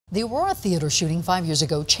The Aurora theater shooting 5 years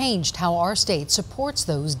ago changed how our state supports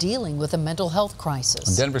those dealing with a mental health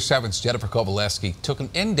crisis. Denver 7's Jennifer Kovaleski took an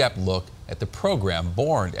in-depth look at the program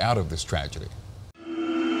born out of this tragedy.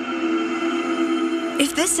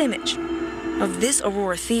 If this image of this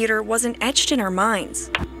Aurora theater wasn't etched in our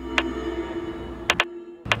minds,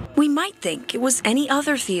 we might think it was any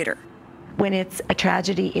other theater. When it's a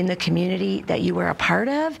tragedy in the community that you were a part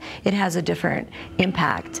of, it has a different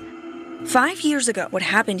impact. 5 years ago, what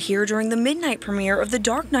happened here during the midnight premiere of The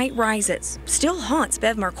Dark Knight Rises still haunts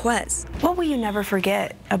Bev Marquez. What will you never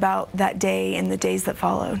forget about that day and the days that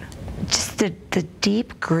followed? Just the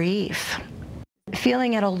deep grief.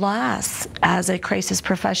 Feeling at a loss as a crisis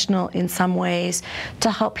professional in some ways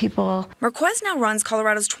to help people. Marquez now runs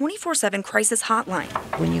Colorado's 24/7 crisis hotline.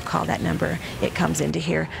 When you call that number, it comes into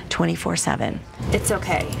here 24/7. It's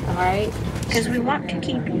okay, all right? Because we want to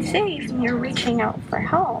keep you safe and you're reaching out for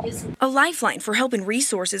help. A lifeline for help and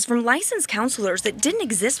resources from licensed counselors that didn't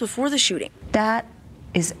exist before the shooting. That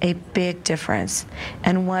is a big difference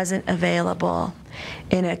and wasn't available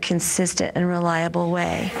in a consistent and reliable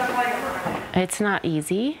way. It's not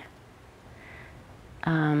easy.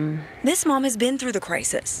 This mom has been through the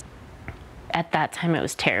crisis. At that time, it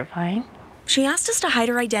was terrifying. She asked us to hide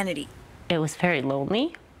her identity. It was very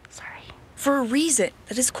lonely. Sorry. For a reason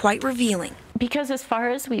that is quite revealing. Because as far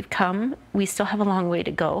as we've come, we still have a long way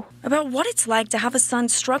to go. About what it's like to have a son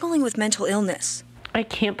struggling with mental illness. I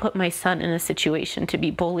can't put my son in a situation to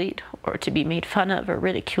be bullied or to be made fun of or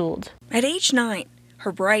ridiculed. At age 9,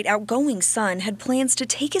 her bright, outgoing son had plans to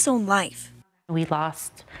take his own life. We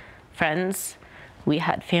lost friends. We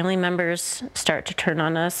had family members start to turn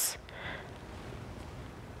on us.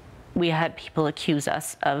 We had people accuse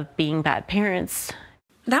us of being bad parents.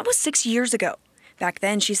 That was 6 years ago. Back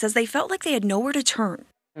then, she says they felt like they had nowhere to turn.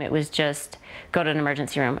 It was just go to an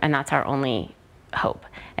emergency room, and that's our only hope.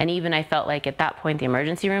 And even I felt like at that point, the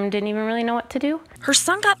emergency room didn't even really know what to do. Her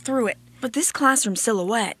son got through it, but this classroom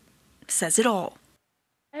silhouette says it all.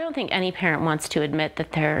 I don't think any parent wants to admit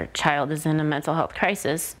that their child is in a mental health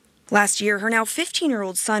crisis. Last year, her now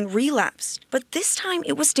 15-year-old son relapsed, but this time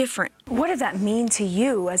it was different. What does that mean to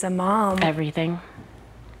you as a mom? Everything.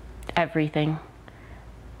 Everything.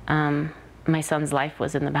 My son's life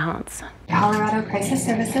was in the balance. Colorado Crisis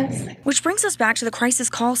Services. Which brings us back to the crisis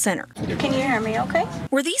call center. Can you hear me okay?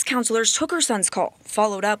 Where these counselors took her son's call,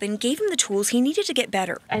 followed up, and gave him the tools he needed to get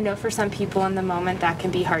better. I know for some people in the moment that can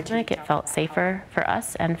be hard to make it felt safer for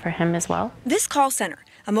us and for him as well. This call center,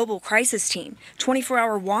 a mobile crisis team,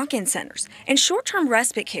 24-hour walk-in centers, and short-term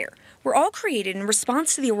respite care were all created in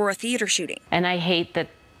response to the Aurora theater shooting. And I hate that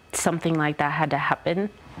something like that had to happen.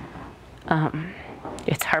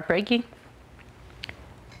 It's heartbreaking.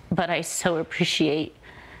 But I so appreciate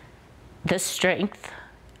the strength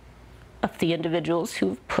of the individuals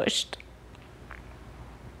who've pushed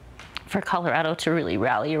for Colorado to really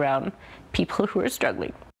rally around people who are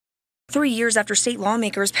struggling. 3 years after state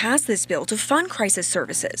lawmakers passed this bill to fund crisis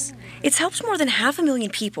services, it's helped more than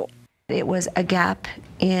 500,000 people. It was a gap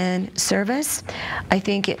in service. I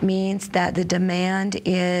think it means that the demand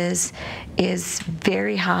is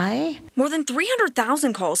very high. More than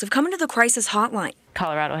 300,000 calls have come into the crisis hotline.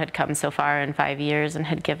 Colorado had come so far in 5 years and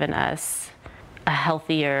had given us a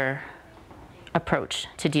healthier approach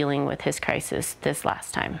to dealing with his crisis this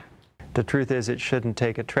last time. The truth is, it shouldn't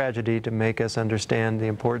take a tragedy to make us understand the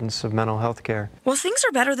importance of mental health care. While things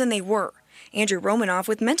are better than they were, Andrew Romanoff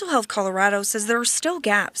with Mental Health Colorado says there are still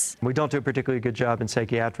gaps. We don't do a particularly good job in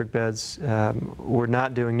psychiatric beds. We're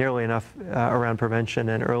not doing nearly enough around prevention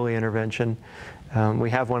and early intervention. We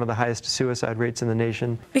have one of the highest suicide rates in the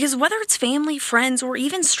nation. Because whether it's family, friends, or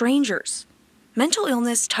even strangers, mental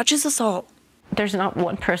illness touches us all. There's not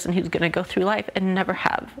one person who's going to go through life and never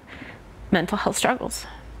have mental health struggles.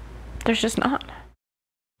 There's just not.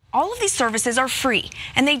 All of these services are free,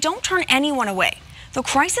 and they don't turn anyone away. The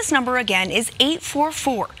crisis number again is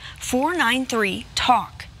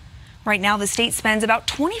 844-493-TALK. Right now, the state spends about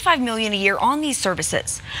 $25 million a year on these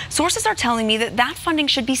services. Sources are telling me that funding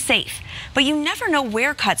should be safe, but you never know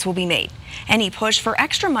where cuts will be made. Any push for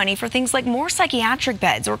extra money for things like more psychiatric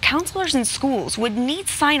beds or counselors in schools would need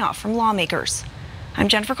sign-off from lawmakers. I'm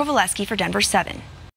Jennifer Kovaleski for Denver 7.